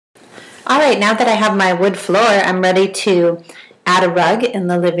All right, now that I have my wood floor, I'm ready to add a rug in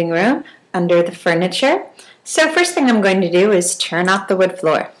the living room under the furniture. So first thing I'm going to do is turn off the wood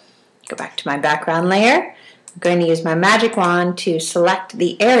floor. Go back to my background layer. I'm going to use my magic wand to select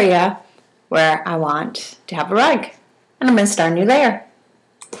the area where I want to have a rug. And I'm going to start a new layer.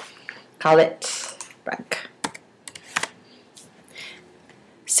 Call it rug.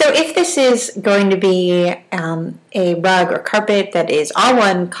 So if this is going to be a rug or carpet that is all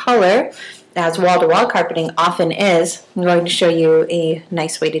one color, as wall-to-wall carpeting often is, I'm going to show you a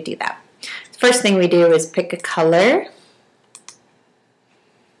nice way to do that. First thing we do is pick a color.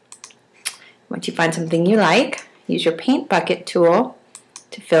 Once you find something you like, use your paint bucket tool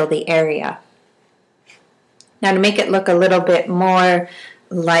to fill the area. Now to make it look a little bit more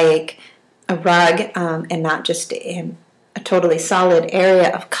like a rug and not just a totally solid area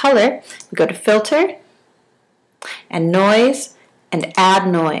of color, we go to Filter and Noise and Add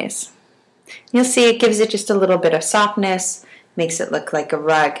Noise. You'll see it gives it just a little bit of softness, makes it look like a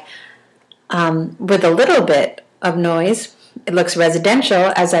rug. With a little bit of noise, it looks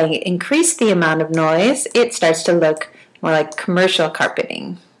residential. As I increase the amount of noise, it starts to look more like commercial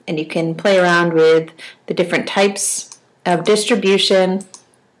carpeting. And you can play around with the different types of distribution,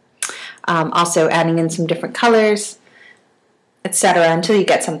 also adding in some different colors, etc., until you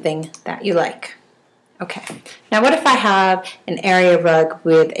get something that you like. Okay, now what if I have an area rug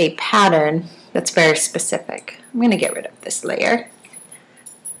with a pattern that's very specific? I'm going to get rid of this layer.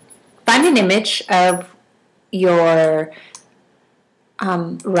 Find an image of your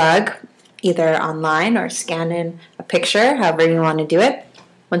rug, either online or scan in a picture, however you want to do it.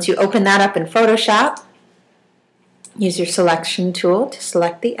 Once you open that up in Photoshop, use your selection tool to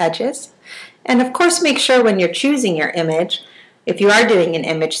select the edges. And of course, make sure when you're choosing your image, if you are doing an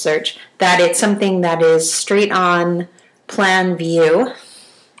image search, that it's something that is straight on plan view.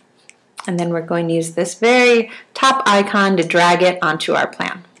 And then we're going to use this very top icon to drag it onto our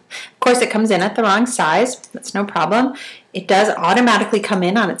plan. Of course, it comes in at the wrong size. That's no problem. It does automatically come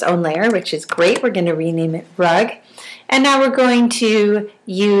in on its own layer, which is great. We're going to rename it Rug. And now we're going to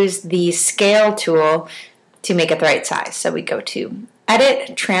use the Scale tool to make it the right size. So we go to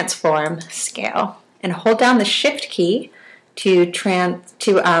Edit, Transform, Scale, and hold down the Shift key to constrain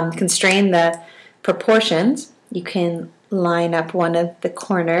the proportions. You can line up one of the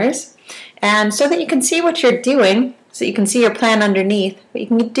corners, and so that you can see what you're doing, so you can see your plan underneath, what you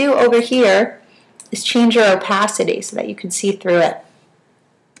can do over here is change your opacity so that you can see through it.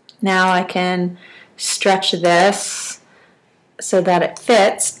 Now I can stretch this so that it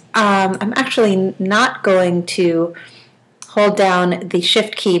fits. I'm actually not going to hold down the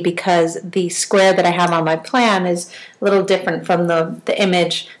Shift key because the square that I have on my plan is a little different from the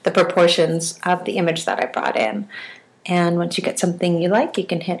image, the proportions of the image that I brought in. And once you get something you like, you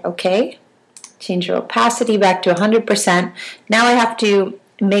can hit OK. Change your opacity back to 100%. Now I have to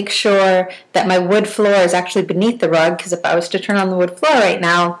make sure that my wood floor is actually beneath the rug, because if I was to turn on the wood floor right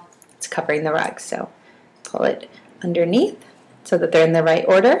now, it's covering the rug. So pull it underneath so that they're in the right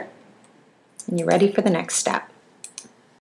order, and you're ready for the next step.